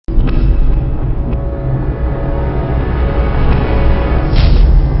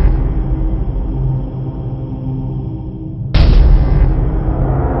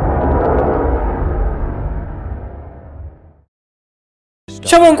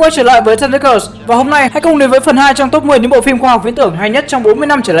Chào mừng quay trở lại với Tentacles và hôm nay hãy cùng đến với phần 2 trong top 10 những bộ phim khoa học viễn tưởng hay nhất trong 40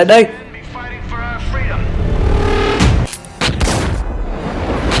 năm trở lại đây.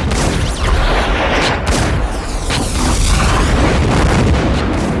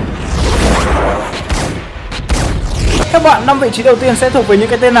 Các bạn, 5 vị trí đầu tiên sẽ thuộc về những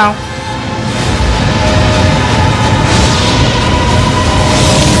cái tên nào?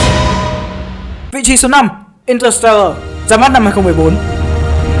 Vị trí số 5, Interstellar, ra mắt năm 2014.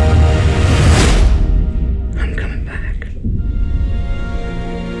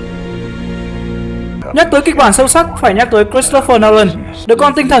 Nhắc tới kịch bản sâu sắc, phải nhắc tới Christopher Nolan. Đứa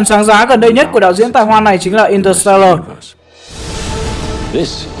con tinh thần sáng giá gần đây nhất của đạo diễn tài hoa này chính là Interstellar.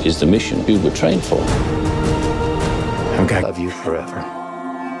 This is the mission you were trained for. I love you forever.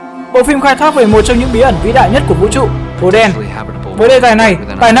 Bộ phim khai thác về một trong những bí ẩn vĩ đại nhất của vũ trụ, hố đen. Với đề tài này,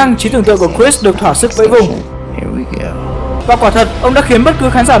 tài năng trí tưởng tượng của Chris được thỏa sức vẫy vùng. Và quả thật, ông đã khiến bất cứ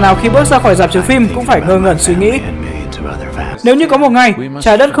khán giả nào khi bước ra khỏi rạp chiếu phim cũng phải ngơ ngẩn suy nghĩ. Nếu như có một ngày,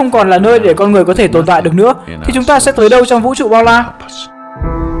 trái đất không còn là nơi để con người có thể tồn tại được nữa, thì chúng ta sẽ tới đâu trong vũ trụ bao la?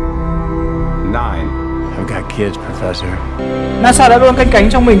 NASA đã luôn canh cánh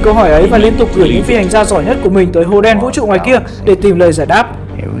trong mình câu hỏi ấy và liên tục gửi những phi hành gia giỏi nhất của mình tới hố đen vũ trụ ngoài kia để tìm lời giải đáp.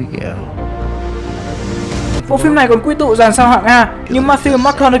 Bộ phim này còn quy tụ dàn sao hạng A như Matthew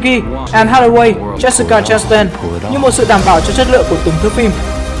McConaughey, Anne Hathaway, Jessica Chastain như một sự đảm bảo cho chất lượng của từng thước phim.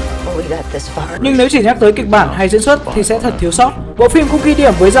 Nhưng nếu chỉ nhắc tới kịch bản hay diễn xuất thì sẽ thật thiếu sót. Bộ phim cũng ghi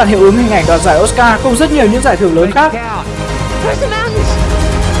điểm với dàn hiệu ứng hình ảnh đoạt giải Oscar cùng rất nhiều những giải thưởng lớn khác.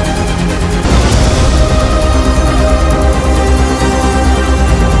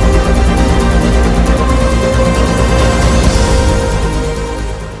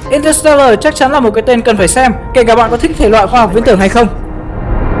 Interstellar chắc chắn là một cái tên cần phải xem, kể cả bạn có thích thể loại khoa học viễn tưởng hay không.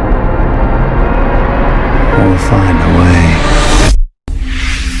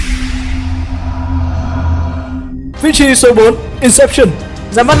 Vị trí số 4, Inception,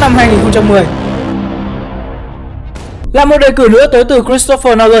 ra mắt năm 2010. Là một đề cử nữa tới từ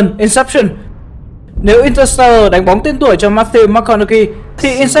Christopher Nolan, Inception. Nếu Interstellar đánh bóng tên tuổi cho Matthew McConaughey,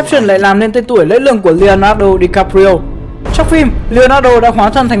 thì Inception lại làm nên tên tuổi lẫy lừng của Leonardo DiCaprio. Trong phim, Leonardo đã hóa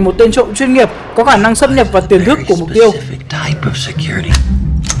thân thành một tên trộm chuyên nghiệp có khả năng xâm nhập vào tiềm thức của mục tiêu.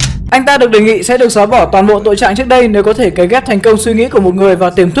 Anh ta được đề nghị sẽ được xóa bỏ toàn bộ tội trạng trước đây nếu có thể cấy ghép thành công suy nghĩ của một người vào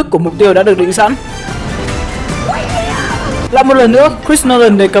tiềm thức của mục tiêu đã được định sẵn. Lại một lần nữa, Chris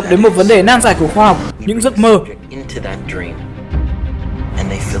Nolan đề cập đến một vấn đề nan giải của khoa học, những giấc mơ.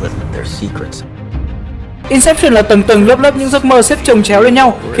 Inception là tầng tầng lớp lớp những giấc mơ xếp chồng chéo lên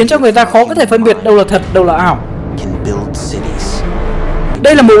nhau, khiến cho người ta khó có thể phân biệt đâu là thật, đâu là ảo.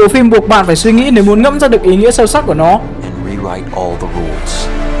 Đây là một bộ phim buộc bạn phải suy nghĩ nếu muốn ngẫm ra được ý nghĩa sâu sắc của nó.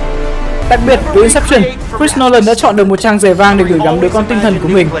 Đặc biệt với Inception, Chris Nolan đã chọn được một trang giày vàng để gửi gắm đứa con tinh thần của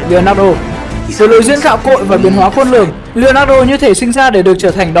mình, Leonardo. Với lối diễn gạo cội và biến hóa khôn lường, Leonardo như thể sinh ra để được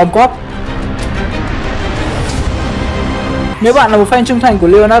trở thành đom cóp. Nếu bạn là một fan trung thành của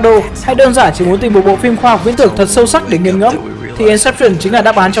Leonardo hay đơn giản chỉ muốn tìm một bộ phim khoa học viễn tưởng thật sâu sắc để nghiền ngẫm, thì Inception chính là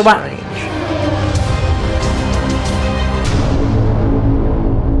đáp án cho bạn.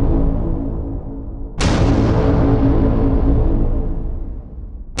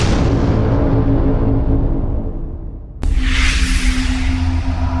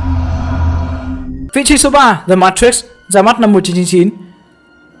 Vị trí số 3, The Matrix, ra mắt năm 1999.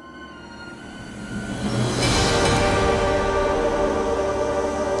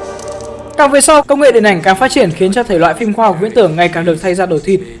 Càng về sau, công nghệ điện ảnh càng phát triển khiến cho thể loại phim khoa học viễn tưởng ngày càng được thay ra đổi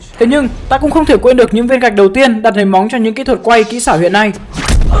thịt. Thế nhưng, ta cũng không thể quên được những viên gạch đầu tiên đặt nền móng cho những kỹ thuật quay kỹ xảo hiện nay.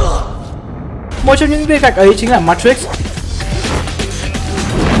 Một trong những viên gạch ấy chính là Matrix.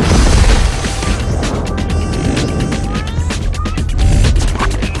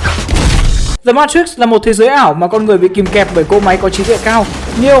 The Matrix là một thế giới ảo mà con người bị kìm kẹp bởi cỗ máy có trí tuệ cao.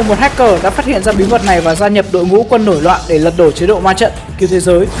 Neo, một hacker, đã phát hiện ra bí mật này và gia nhập đội ngũ quân nổi loạn để lật đổ chế độ ma trận, cứu thế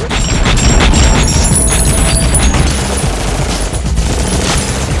giới.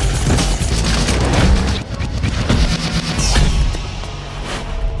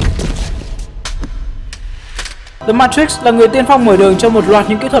 The Matrix là người tiên phong mở đường cho một loạt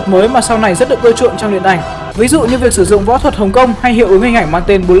những kỹ thuật mới mà sau này rất được ưa chuộng trong điện ảnh. Ví dụ như việc sử dụng võ thuật Hồng Kông hay hiệu ứng hình ảnh mang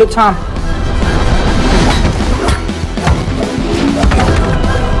tên Bullet Time.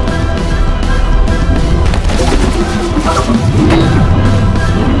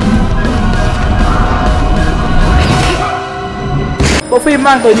 Bộ phim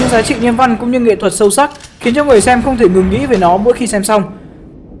mang tới những giá trị nhân văn cũng như nghệ thuật sâu sắc, khiến cho người xem không thể ngừng nghĩ về nó mỗi khi xem xong.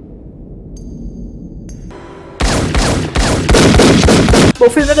 Bộ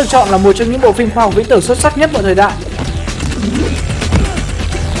phim đã được chọn là một trong những bộ phim khoa học viễn tưởng xuất sắc nhất mọi thời đại.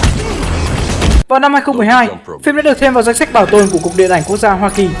 Vào năm 2012, phim đã được thêm vào danh sách bảo tồn của Cục Điện ảnh Quốc gia Hoa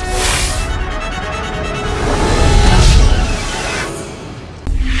Kỳ.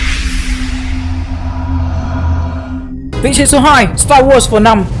 Vị trí số 2, Star Wars phần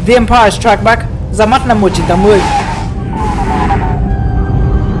 5, The Empire Strikes Back, ra mắt năm 1980.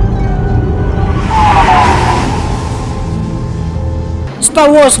 Star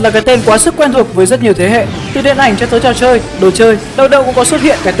Wars là cái tên quá sức quen thuộc với rất nhiều thế hệ, từ điện ảnh cho tới trò chơi, đồ chơi, đâu đâu cũng có xuất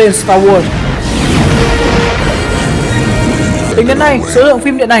hiện cái tên Star Wars. Tính đến nay, số lượng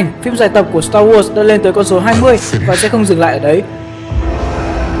phim điện ảnh, phim dài tập của Star Wars đã lên tới con số 20 và sẽ không dừng lại ở đấy.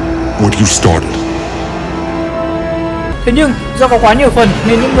 What you started. Thế nhưng, do có quá nhiều phần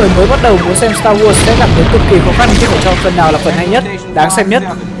nên những người mới bắt đầu muốn xem Star Wars sẽ cảm thấy cực kỳ khó khăn khi phải chọn phần nào là phần hay nhất, đáng xem nhất.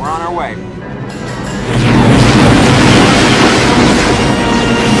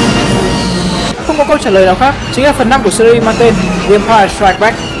 Không có câu trả lời nào khác, chính là phần 5 của series mang tên The Empire Strikes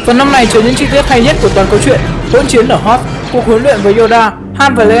Back. Phần 5 này chứa những chi tiết hay nhất của toàn câu chuyện: hỗn chiến ở Hoth, cuộc huấn luyện với Yoda,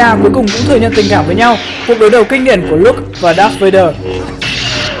 Han và Leia cuối cùng cũng thừa nhận tình cảm với nhau, cuộc đối đầu kinh điển của Luke và Darth Vader.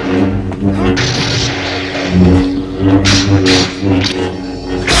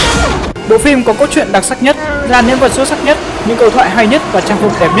 Bộ phim có cốt truyện đặc sắc nhất, dàn nhân vật xuất sắc nhất, những câu thoại hay nhất và trang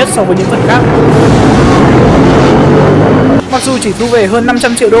phục đẹp nhất so với những phần khác. Mặc dù chỉ thu về hơn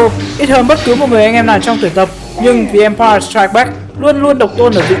 500 triệu đô, ít hơn bất cứ một người anh em nào trong tuyển tập, nhưng The Empire Strikes Back luôn luôn độc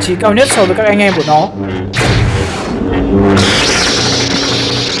tôn ở vị trí cao nhất so với các anh em của nó.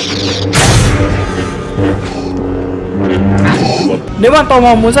 Nếu bạn tò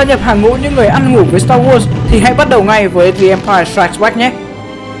mò muốn gia nhập hàng ngũ những người ăn ngủ với Star Wars thì hãy bắt đầu ngay với The Empire Strikes Back nhé.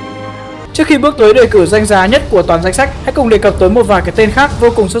 Trước khi bước tới đề cử danh giá nhất của toàn danh sách, hãy cùng đề cập tới một vài cái tên khác vô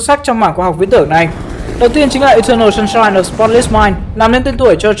cùng xuất sắc trong mảng khoa học viễn tưởng này. Đầu tiên chính là Eternal Sunshine of Spotless Mind, làm nên tên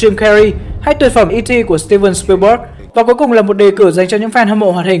tuổi cho Jim Carrey, hay tuyệt phẩm E.T. của Steven Spielberg, và cuối cùng là một đề cử dành cho những fan hâm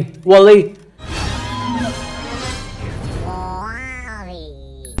mộ hoạt hình, Wall-E.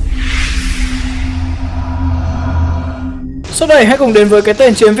 Sau đây hãy cùng đến với cái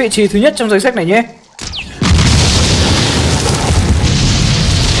tên chiếm vị trí thứ nhất trong danh sách này nhé.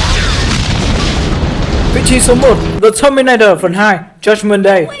 Vị trí số 1, The Terminator phần 2, Judgment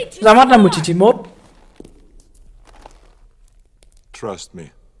Day, ra mắt năm 1991. Trust me.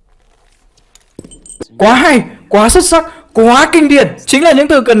 Quá hay, quá xuất sắc, quá kinh điển, chính là những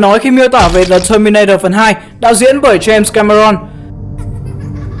từ cần nói khi miêu tả về The Terminator phần 2, đạo diễn bởi James Cameron.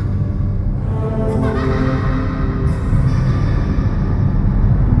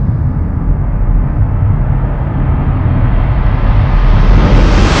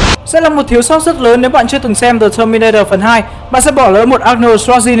 Sẽ là một thiếu sót rất lớn nếu bạn chưa từng xem The Terminator phần 2. Bạn sẽ bỏ lỡ một Arnold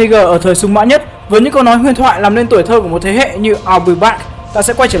Schwarzenegger ở thời sung mãn nhất, với những câu nói huyền thoại làm nên tuổi thơ của một thế hệ như I'll be back, ta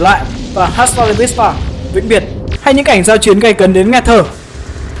sẽ quay trở lại, và Hasta la vista, vĩnh biệt, hay những cảnh giao chiến gay cấn đến nghẹt thở.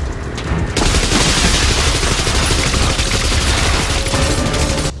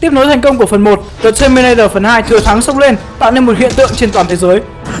 Tiếp nối thành công của phần 1, The Terminator phần 2 thừa thắng xông lên, tạo nên một hiện tượng trên toàn thế giới.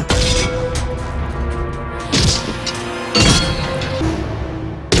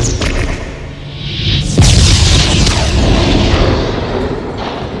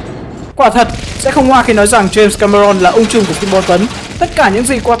 Quả thật, sẽ không hoa khi nói rằng James Cameron là ông trùm của phim bom tấn. Tất cả những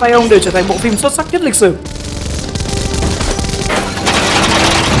gì qua tay ông đều trở thành bộ phim xuất sắc nhất lịch sử.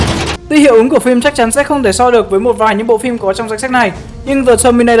 Tuy hiệu ứng của phim chắc chắn sẽ không thể so được với một vài những bộ phim có trong danh sách này, nhưng The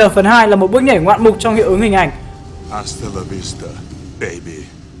Terminator phần 2 là một bước nhảy ngoạn mục trong hiệu ứng hình ảnh. Hasta la vista, baby.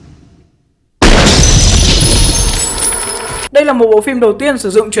 Đây là một bộ phim đầu tiên sử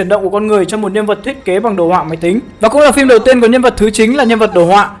dụng chuyển động của con người cho một nhân vật thiết kế bằng đồ họa máy tính, và cũng là phim đầu tiên có nhân vật thứ chính là nhân vật đồ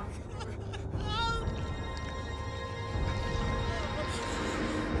họa.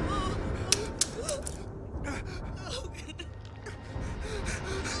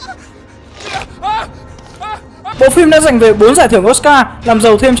 Bộ phim đã giành về 4 giải thưởng Oscar, làm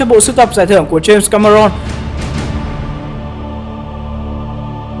giàu thêm cho bộ sưu tập giải thưởng của James Cameron.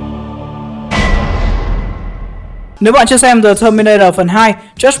 Nếu bạn chưa xem The Terminator phần 2,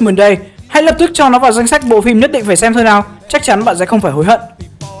 Judgment Day, hãy lập tức cho nó vào danh sách bộ phim nhất định phải xem thôi nào, chắc chắn bạn sẽ không phải hối hận.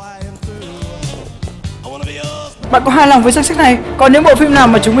 Bạn có hài lòng với danh sách này? Còn những bộ phim nào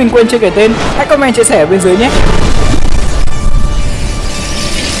mà chúng mình quên chưa kể tên, hãy comment chia sẻ ở bên dưới nhé.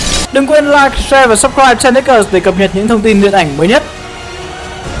 Đừng quên like, share và subscribe cho Nickers để cập nhật những thông tin điện ảnh mới nhất.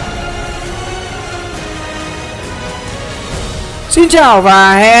 Xin chào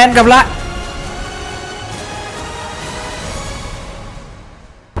và hẹn gặp lại.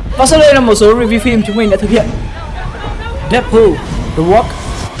 Và sau đây là một số review phim chúng mình đã thực hiện. Deadpool, The Walk,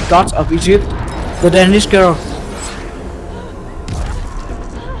 Gods of Egypt, The Danish Girl,